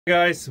Hey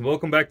guys,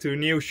 welcome back to a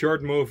new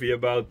short movie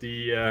about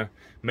the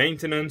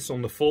maintenance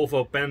on the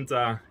Volvo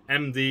Penta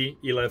MD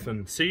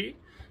 11C.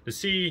 The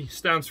C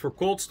stands for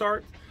cold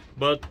start,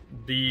 but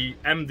the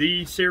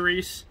MD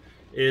series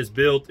is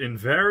built in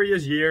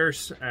various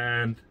years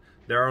and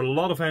there are a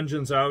lot of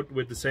engines out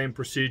with the same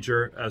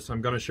procedure as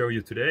I'm gonna show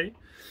you today.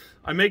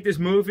 I make this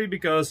movie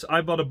because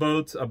I bought a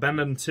boat,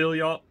 abandoned sail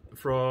yacht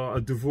for a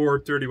Dufour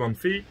 31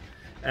 feet,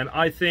 and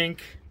I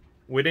think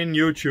within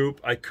YouTube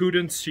I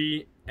couldn't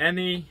see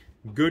any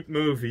good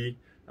movie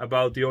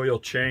about the oil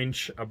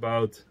change,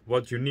 about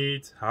what you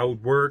need, how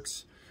it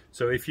works.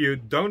 So if you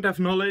don't have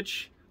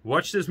knowledge,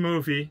 watch this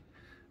movie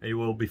and you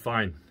will be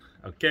fine.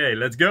 Okay,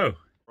 let's go.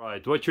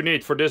 Right, what you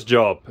need for this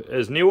job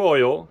is new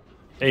oil,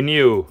 a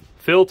new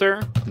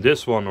filter,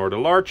 this one or the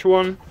large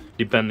one,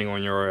 depending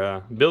on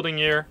your building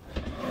year,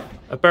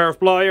 a pair of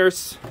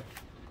pliers,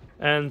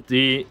 and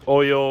the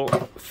oil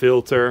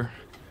filter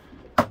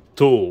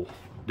tool.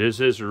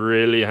 This is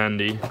really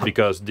handy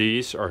because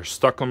these are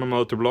stuck on the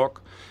motor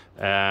block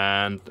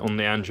and on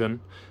the engine,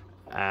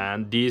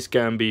 and these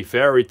can be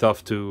very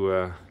tough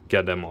to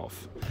get them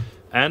off.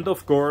 And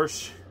of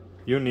course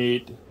you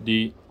need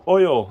the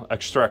oil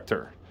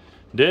extractor.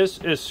 This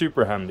is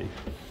super handy.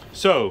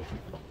 So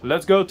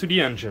let's go to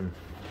the engine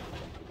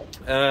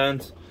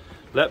and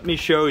let me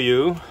show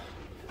you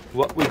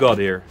what we got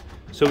here.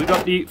 So we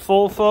got the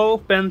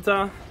Volvo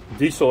Penta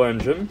diesel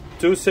engine,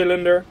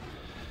 2-cylinder,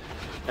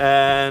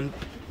 and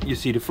you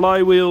see the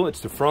flywheel, it's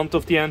the front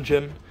of the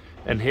engine,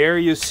 and here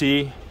you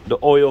see the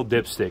oil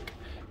dipstick.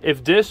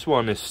 If this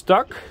one is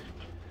stuck,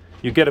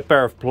 you get a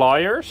pair of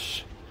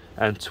pliers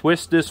and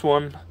twist this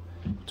one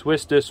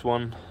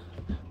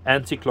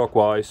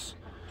anti-clockwise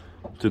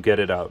to get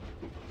it out.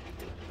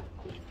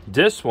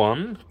 This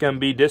one can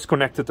be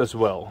disconnected as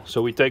well.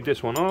 So we take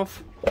this one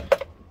off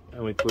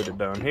and we put it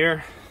down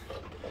here.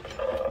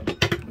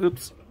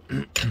 Oops.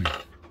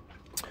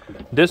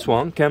 This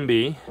one can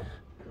be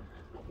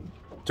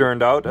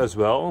turned out as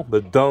well,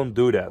 but don't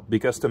do that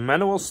because the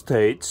manual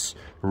states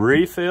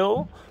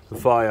refill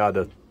via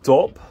the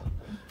top.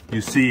 You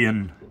see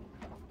an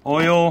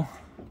oil,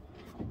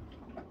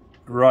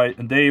 right,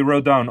 they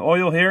wrote down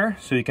oil here,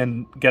 so you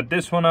can get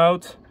this one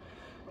out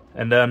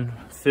and then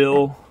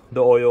fill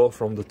the oil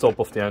from the top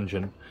of the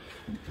engine.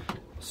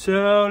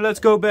 So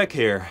let's go back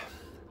here.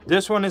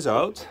 This one is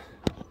out.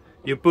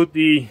 You put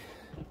the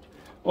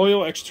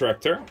oil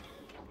extractor,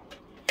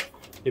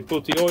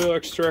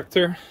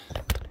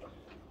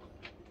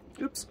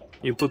 oops,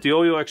 you put the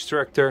oil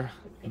extractor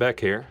back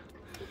here.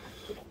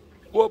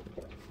 Whoop.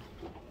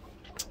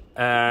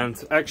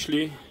 And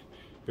actually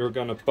you're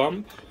gonna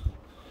pump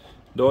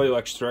the oil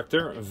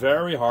extractor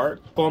very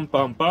hard. Pump,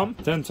 pump,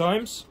 pump 10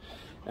 times,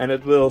 and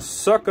it will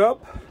suck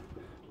up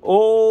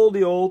all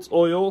the old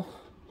oil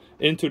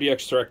into the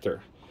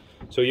extractor.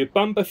 So you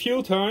pump a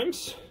few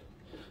times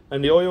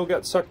and the oil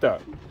gets sucked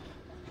out.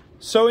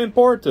 So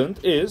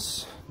important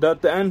is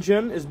that the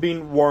engine is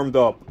being warmed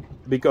up,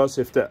 because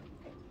if the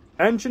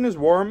engine is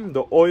warm,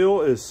 the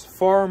oil is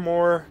far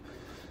more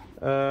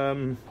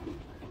thin,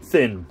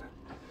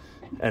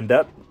 and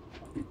that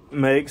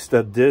makes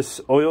that this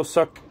oil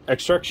suck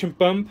extraction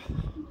pump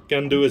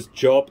can do its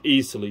job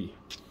easily.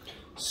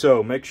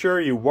 So make sure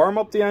you warm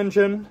up the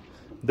engine,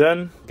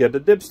 then get the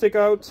dipstick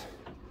out,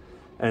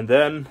 and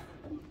then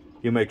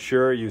you make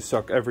sure you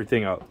suck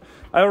everything out.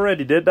 I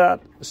already did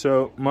that,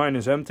 so mine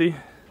is empty.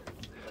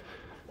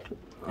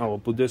 I will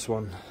put this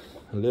one,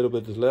 a little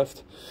bit is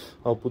left.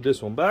 I'll put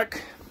this one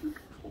back.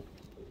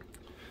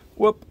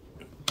 Whoop.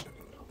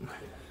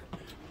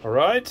 All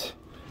right,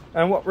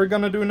 and what we're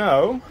gonna do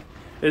now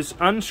is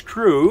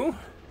unscrew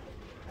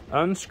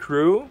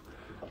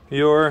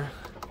your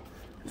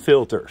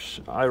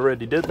filters. I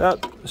already did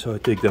that, so I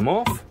take them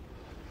off.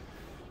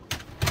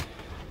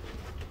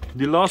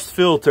 The last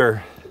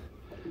filter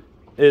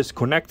is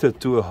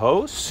connected to a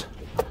hose.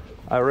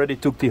 I already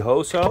took the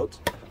hose out,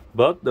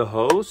 but the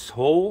hose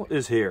hole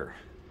is here.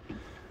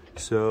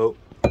 So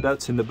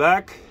that's in the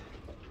back,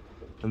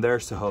 and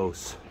there's the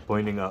hose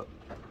pointing up.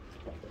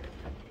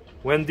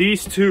 When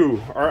these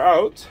two are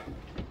out,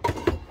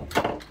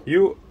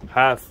 you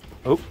have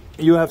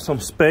some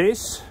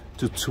space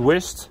to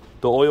twist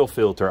the oil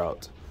filter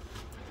out.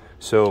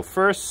 So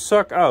first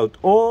suck out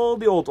all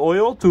the old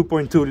oil,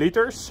 2.2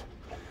 liters,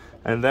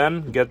 and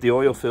then get the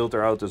oil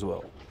filter out as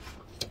well.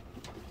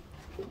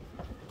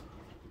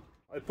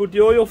 I put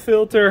the oil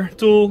filter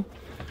tool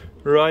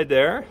right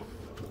there.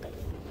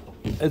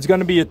 It's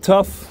gonna be a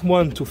tough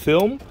one to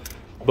film,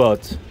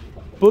 but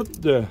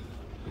put the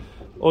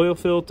oil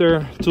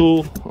filter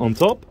tool on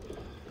top.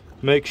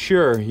 Make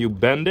sure you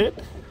bend it,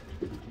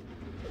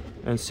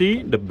 and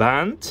see the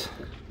band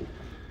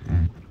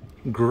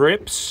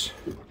grips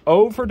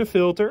over the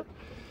filter,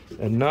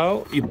 and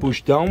now you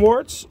push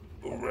downwards,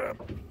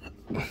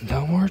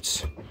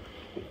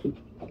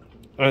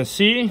 and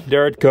see,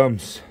 there it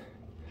comes.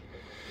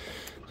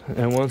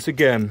 And once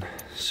again,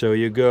 so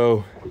you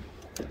go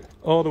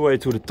all the way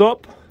to the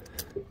top.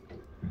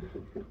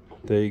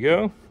 There you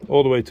go,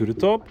 all the way to the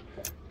top.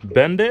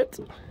 Bend it,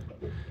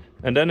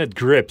 and then it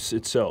grips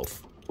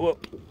itself.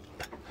 Whoop.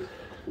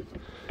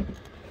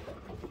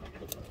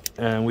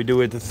 And we do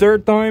it the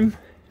third time.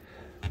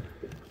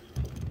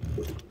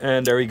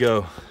 And there we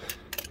go.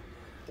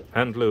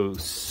 And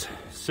loose.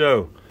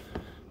 So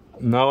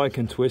now I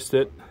can twist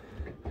it.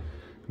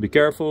 Be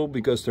careful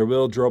because there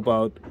will drop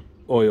out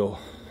oil.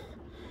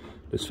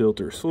 This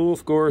filter is full,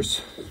 of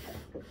course.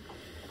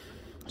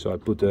 So I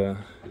put a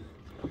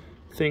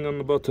thing on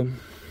the bottom.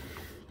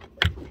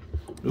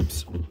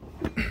 Oops.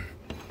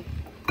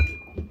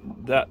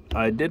 That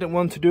I didn't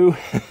want to do.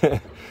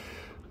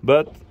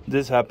 But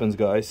this happens,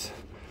 guys.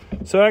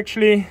 So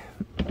actually,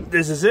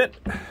 this is it.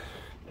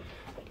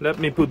 Let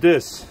me put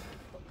this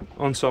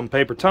on some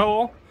paper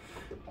towel.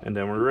 And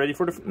then we're ready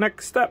for the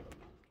next step.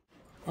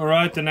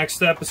 Alright, the next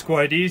step is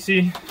quite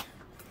easy.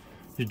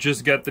 You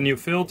just get the new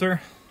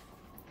filter.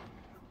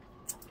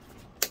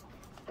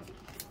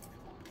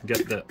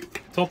 Get the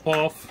top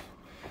off.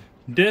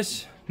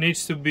 This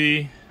needs to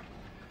be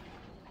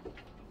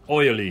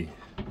oily.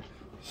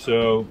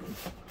 So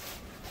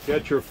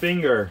get your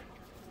finger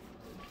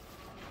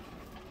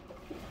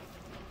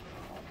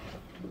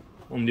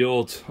on the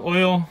old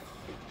oil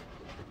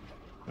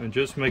and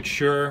just make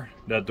sure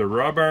that the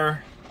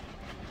rubber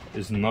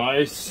is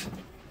nice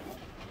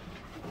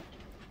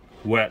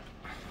wet.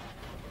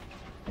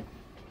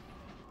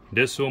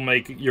 This will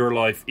make your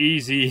life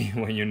easy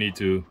when you need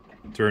to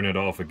turn it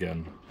off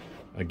again,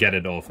 get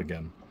it off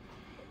again.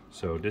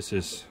 So this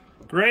is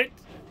great.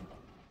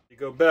 You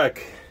go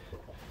back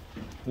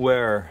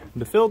where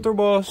the filter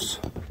was,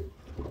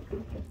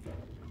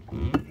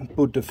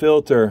 put the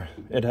filter,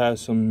 it has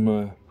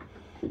some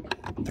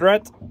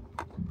thread.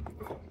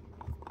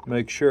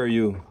 Make sure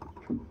you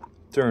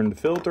turn the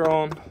filter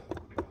on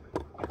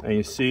and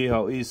you see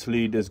how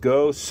easily this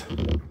goes.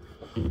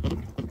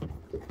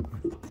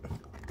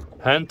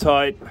 Hand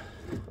tight,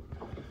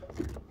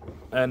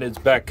 and it's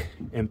back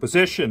in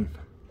position.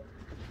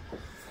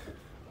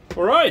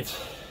 All right,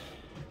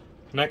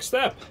 next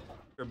step.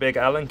 Your big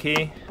Allen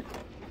key,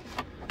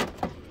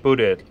 put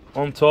it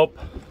on top.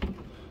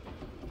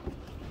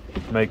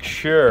 Make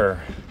sure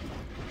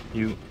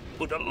you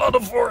put a lot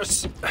of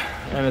force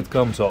and it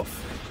comes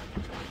off.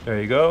 There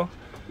you go.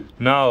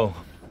 Now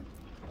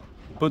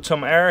put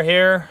some air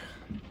here.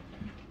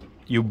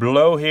 You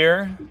blow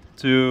here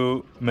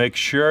to make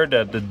sure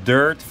that the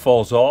dirt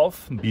falls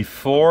off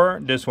before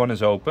this one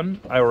is open.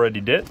 I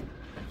already did.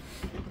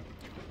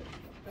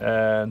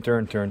 And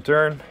turn, turn,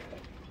 turn.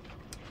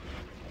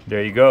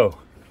 There you go.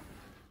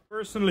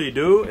 Personally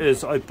do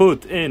is I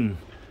put in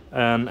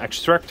an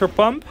extractor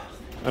pump,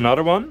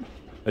 another one,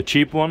 a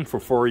cheap one for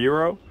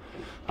 €4.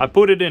 I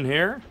put it in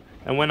here,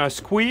 and when I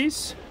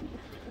squeeze,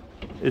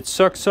 it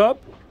sucks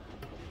up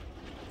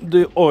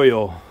the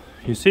oil,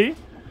 you see?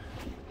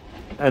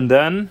 And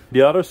then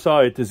the other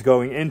side is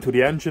going into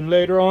the engine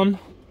later on,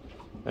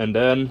 and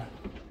then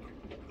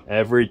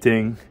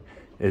everything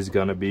is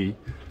gonna be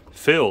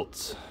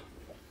filled.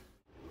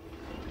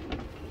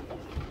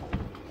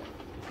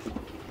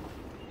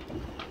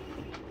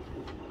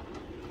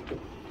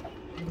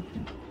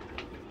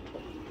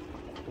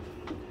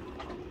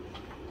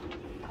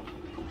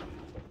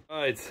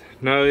 Right,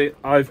 now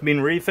I've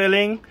been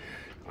refilling.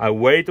 I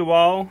wait a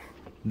while,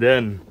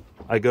 then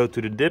I go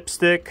to the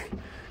dipstick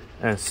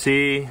and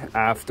see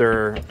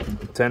after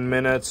 10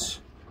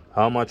 minutes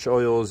how much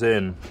oil is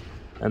in.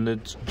 And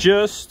it's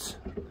just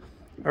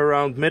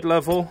around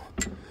mid-level.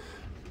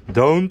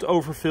 Don't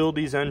overfill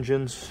these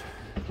engines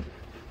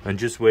and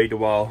just wait a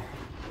while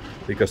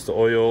because the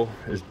oil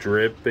is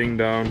dripping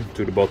down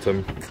to the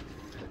bottom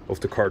of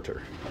the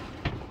carter.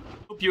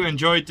 Hope you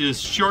enjoyed this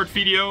short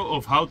video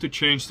of how to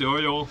change the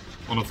oil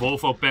on a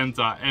Volvo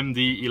Penta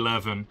MD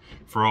 11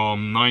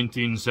 from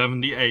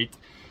 1978.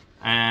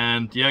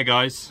 And yeah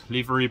guys,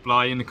 leave a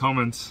reply in the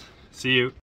comments. See you.